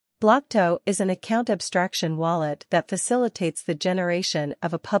Blocto is an account abstraction wallet that facilitates the generation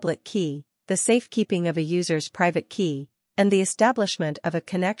of a public key, the safekeeping of a user's private key, and the establishment of a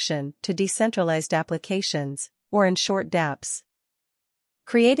connection to decentralized applications, or in short dApps.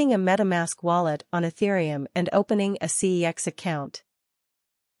 Creating a MetaMask wallet on Ethereum and opening a CEX account.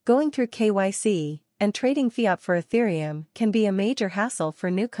 Going through KYC and trading fiat for Ethereum can be a major hassle for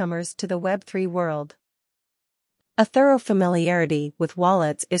newcomers to the Web3 world. A thorough familiarity with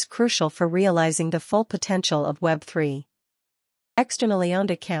wallets is crucial for realizing the full potential of Web3. Externally owned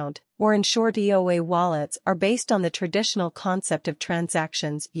account, or in short EOA wallets, are based on the traditional concept of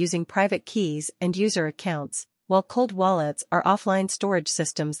transactions using private keys and user accounts, while cold wallets are offline storage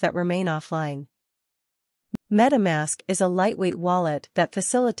systems that remain offline. MetaMask is a lightweight wallet that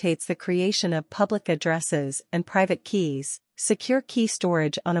facilitates the creation of public addresses and private keys, secure key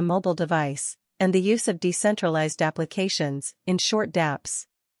storage on a mobile device, and the use of decentralized applications, in short dApps.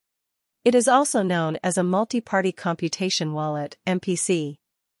 It is also known as a multi-party computation wallet, MPC.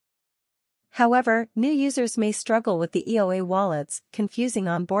 However, new users may struggle with the EOA wallet's confusing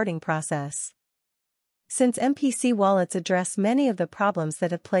onboarding process. Since MPC wallets address many of the problems that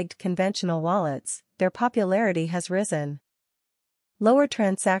have plagued conventional wallets, their popularity has risen. Lower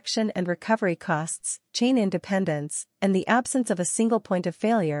transaction and recovery costs, chain independence, and the absence of a single point of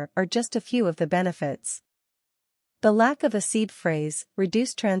failure are just a few of the benefits. The lack of a seed phrase,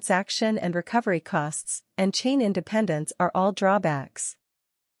 reduced transaction and recovery costs, and chain independence are all drawbacks.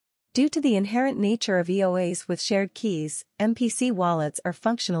 Due to the inherent nature of EOAs with shared keys, MPC wallets are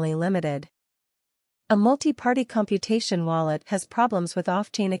functionally limited. A multi-party computation wallet has problems with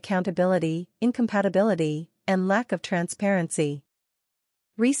off-chain accountability, incompatibility, and lack of transparency.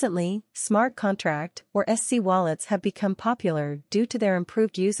 Recently, smart contract, or SC wallets have become popular due to their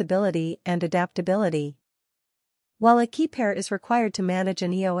improved usability and adaptability. While a key pair is required to manage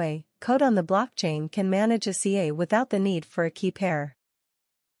an EOA, code on the blockchain can manage a CA without the need for a key pair.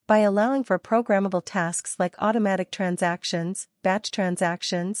 By allowing for programmable tasks like automatic transactions, batch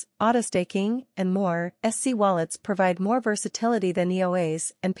transactions, auto-staking, and more, SC wallets provide more versatility than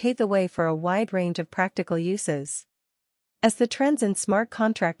EOAs and pave the way for a wide range of practical uses. As the trends in smart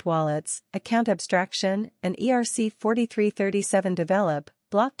contract wallets, account abstraction, and ERC-4337 develop,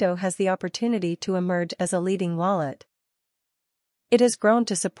 Blocto has the opportunity to emerge as a leading wallet. It has grown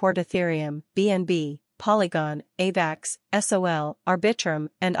to support Ethereum, BNB, Polygon, AVAX, SOL, Arbitrum,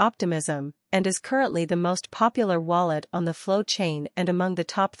 and Optimism, and is currently the most popular wallet on the Flow chain and among the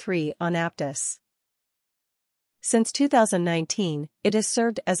top 3 on Aptos. Since 2019, it has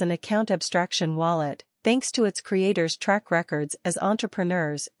served as an account abstraction wallet, thanks to its creators' track records as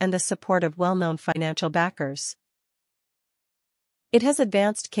entrepreneurs and the support of well-known financial backers. It has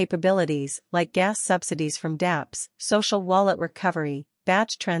advanced capabilities like gas subsidies from dApps, social wallet recovery,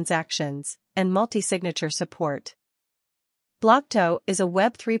 batch transactions, and multi-signature support. Blocto is a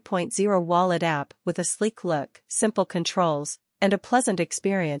Web 3.0 wallet app with a sleek look, simple controls, and a pleasant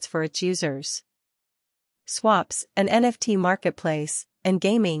experience for its users. Swaps, an NFT marketplace, and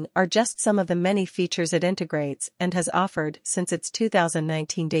gaming are just some of the many features it integrates and has offered since its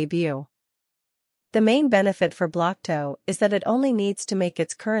 2019 debut. The main benefit for Blocto is that it only needs to make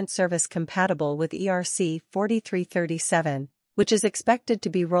its current service compatible with ERC-4337, which is expected to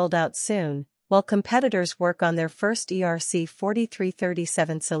be rolled out soon, while competitors work on their first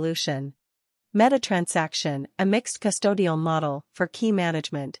ERC-4337 solution. MetaTransaction, a mixed custodial model for key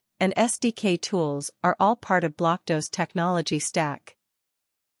management, and SDK tools are all part of Blocto's technology stack.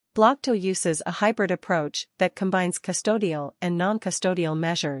 Blocto uses a hybrid approach that combines custodial and non-custodial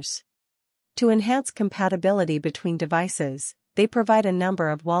measures. To enhance compatibility between devices, they provide a number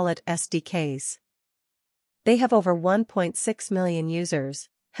of wallet SDKs. They have over 1.6 million users,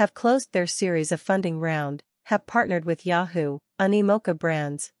 have closed their series of funding round, have partnered with Yahoo, Animoca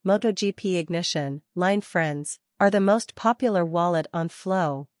brands, MotoGP Ignition, Line Friends, are the most popular wallet on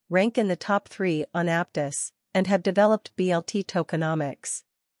Flow, rank in the top 3 on Aptos, and have developed BLT tokenomics.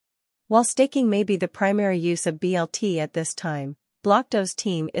 While staking may be the primary use of BLT at this time, Blocto's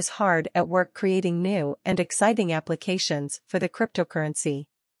team is hard at work creating new and exciting applications for the cryptocurrency.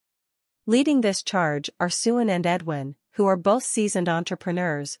 Leading this charge are Suan and Edwin, who are both seasoned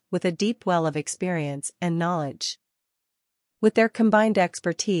entrepreneurs with a deep well of experience and knowledge. With their combined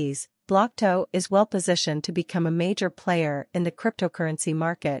expertise, Blocto is well positioned to become a major player in the cryptocurrency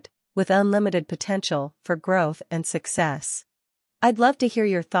market, with unlimited potential for growth and success. I'd love to hear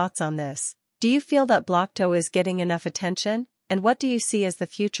your thoughts on this. Do you feel that Blocto is getting enough attention, and what do you see as the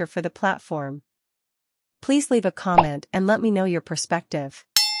future for the platform? Please leave a comment and let me know your perspective.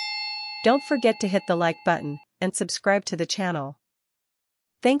 Don't forget to hit the like button and subscribe to the channel.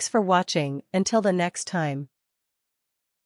 Thanks for watching. Until the next time.